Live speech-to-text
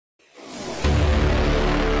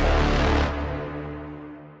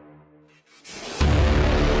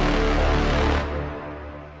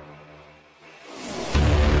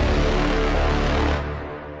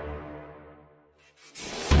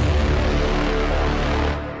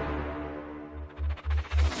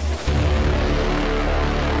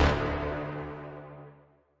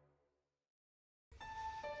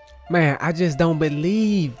Man, I just don't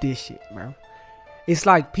believe this shit, bro. It's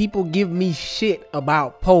like people give me shit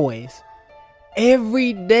about Poise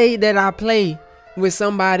every day that I play with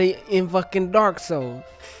somebody in fucking Dark Souls.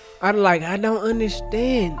 I don't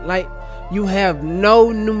understand. Like, you have no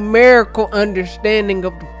numerical understanding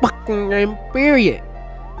of the fucking game, period.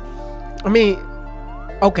 I mean,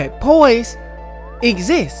 okay, Poise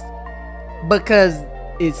exists because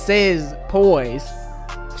it says Poise.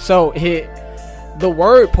 So the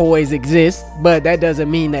word Poise exists, but that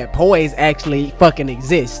doesn't mean that Poise actually fucking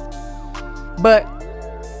exists. But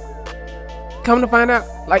come to find out,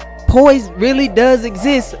 like, Poise really does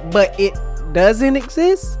exist, but it doesn't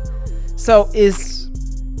exist. So it's,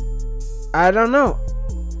 I don't know,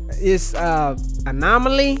 it's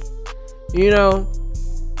anomaly, you know,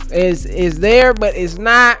 is there, but it's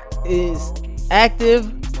not, is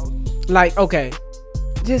active. Like, okay,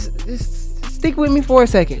 just stick with me for a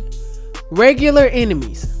second. Regular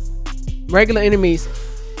enemies in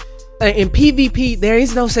PvP, there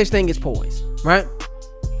is no such thing as Poise, right?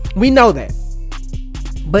 We know that.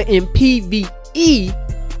 But in PvE,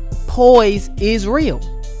 Poise is real.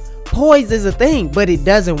 Poise is a thing, but it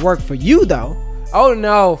doesn't work for you though. Oh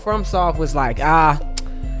no, FromSoft was like,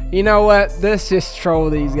 you know what? Let's just troll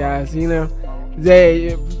these guys. You know,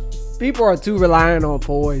 people are too reliant on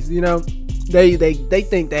Poise. You know, they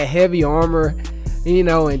think that heavy armor, you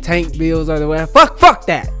know, and tank builds are the way. Fuck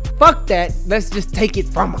that. Fuck that. Let's just take it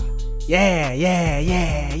from them. Yeah.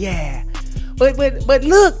 But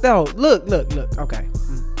look though, look. Okay.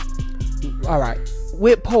 All right.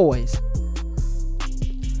 With Poise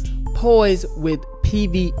with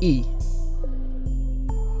PvE,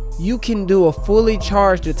 you can do a fully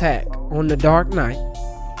charged attack on the Dark Knight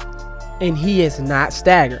and he is not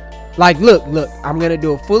staggered. Like, look, I'm gonna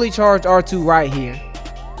do a fully charged R2 right here.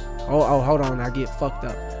 Oh, hold on, I get fucked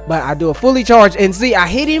up. But I do a fully charged, and see, I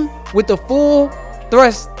hit him with the full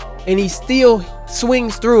thrust and he still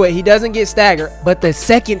swings through it. He doesn't get staggered, but the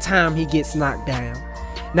second time he gets knocked down.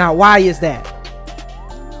 Now, why is that?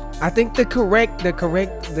 I think the correct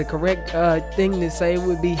thing to say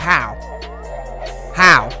would be how.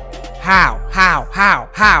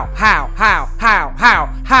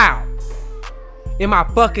 In my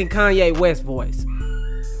fucking Kanye West voice.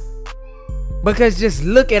 Because just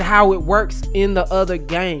look at how it works in the other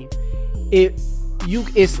game.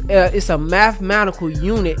 It's a mathematical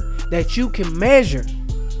unit that you can measure.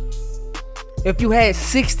 If you had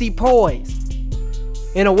 60 poise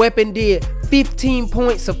and a weapon did 15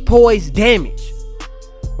 points of poise damage,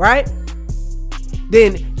 right?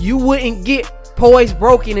 Then you wouldn't get poise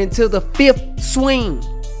broken until the 5th swing.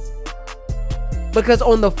 Because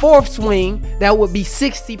on the 4th swing, that would be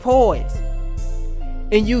 60 poise.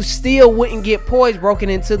 And you still wouldn't get poise broken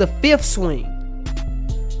until the 5th swing.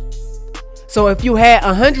 So if you had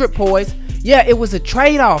 100 poise, yeah, it was a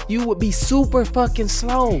trade-off. You would be super fucking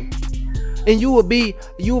slow. And you would be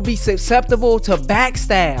susceptible to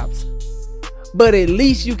backstabs. But at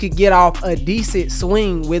least you could get off a decent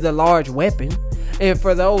swing with a large weapon. And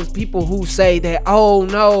for those people who say that, oh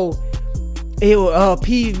no, it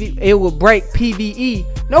will break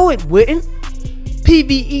PvE. No, it wouldn't.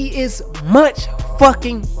 PvE is much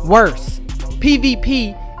fucking worse.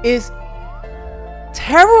 PvP is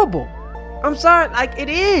terrible. I'm sorry, like, it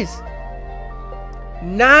is.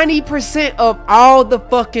 90% of all the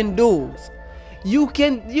fucking duels, you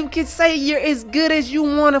can say you're as good as you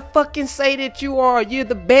want to fucking say that you are. You're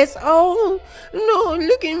the best. Oh no,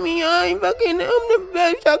 look at me, I'm the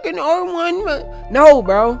best fucking R1. No,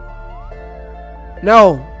 bro.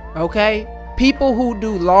 No. Okay. People who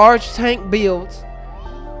do large tank builds,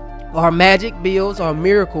 or magic builds, or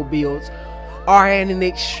miracle builds, are at an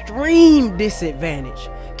extreme disadvantage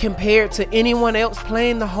compared to anyone else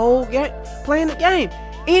playing the whole game, playing the game.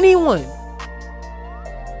 Anyone.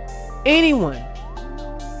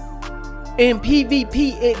 In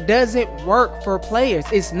PvP, it doesn't work for players.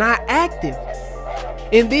 It's not active.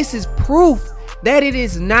 And this is proof that it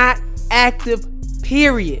is not active,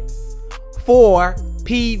 period, for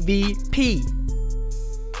PvP.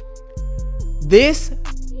 This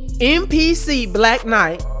NPC Black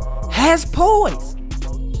Knight has poise.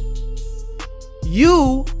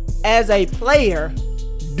 You, as a player,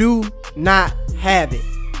 do not have it.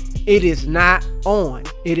 It is not on.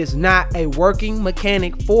 It is not a working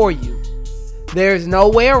mechanic for you. There's no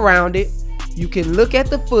way around it. You can look at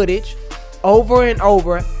the footage over and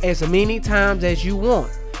over as many times as you want.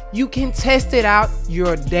 You can test it out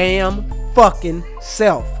your damn fucking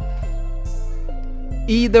self.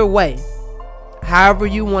 Either way, however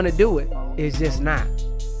you want to do it, it's just not.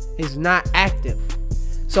 It's not active.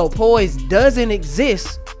 So Poise doesn't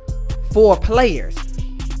exist for players.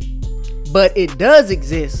 but it does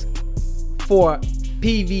exist for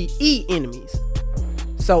PvE enemies.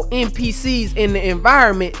 So NPCs in the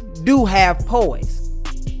environment do have poise.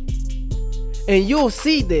 And you'll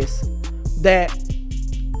see this, that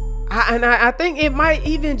I think it might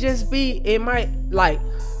even just be, it might, like,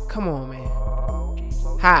 come on, man.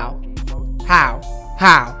 How?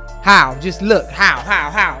 Just look, how?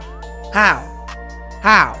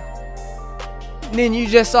 Then you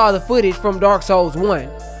just saw the footage from Dark Souls 1.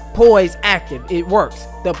 Poise active, it works.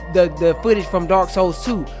 The footage from Dark Souls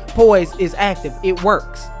 2, Poise is active, it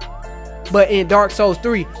works. But in Dark Souls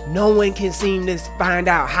 3, no one can seem to find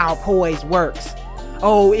out how Poise works.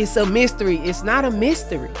 Oh, it's a mystery. It's not a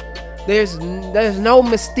mystery. There's no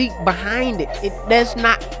mystique behind it. That's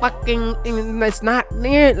not fucking, that's not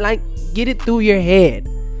there. Like, get it through your head.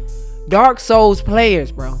 Dark Souls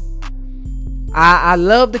players, bro. I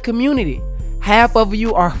love the community. Half of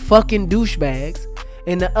you are fucking douchebags,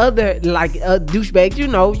 and the other, like, douchebags, you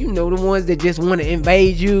know the ones that just want to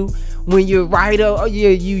invade you when you're right up. Oh yeah,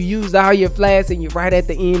 you used all your flasks and you're right at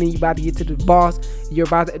the end and you're about to get to the boss. You're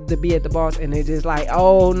about to be at the boss, and they're just like,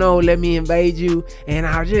 oh no, let me invade you, and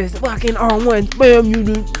I'll just fucking R1 spam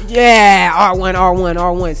you. Yeah,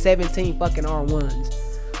 R1, 17 fucking R1s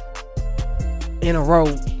in a row.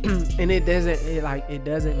 And it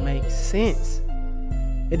doesn't make sense.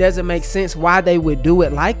 It doesn't make sense why they would do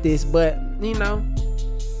it like this, but you know,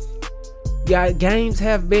 yeah, games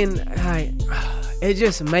have been like, it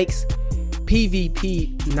just makes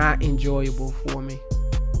PvP not enjoyable for me.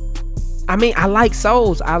 I mean, I like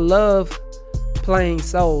Souls. I love playing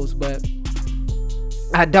Souls, but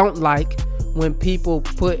I don't like when people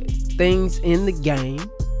put things in the game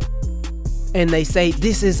and they say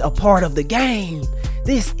this is a part of the game.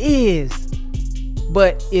 This is,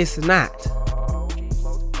 but it's not.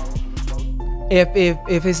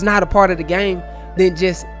 If it's not a part of the game, then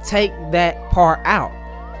just take that part out.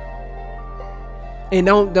 And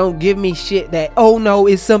don't give me shit that, oh no,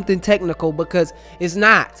 it's something technical, because it's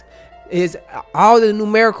not. It's all the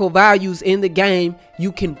numerical values in the game.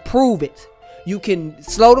 You can prove it. You can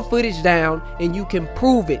slow the footage down and you can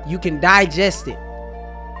prove it. You can digest it.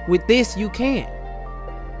 With this, you can't.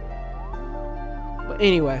 But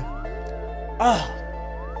anyway,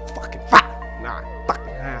 fucking fuck. Nah,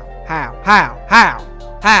 fucking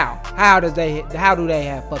how do they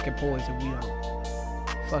have fucking poise if we don't?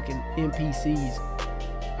 Fucking NPCs.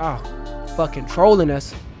 Oh, fucking trolling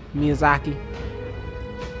us, Miyazaki.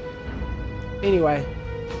 Anyway,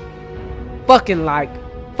 fucking like,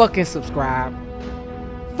 fucking subscribe.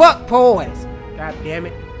 Fuck Poise. God damn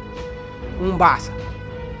it. Umbasa.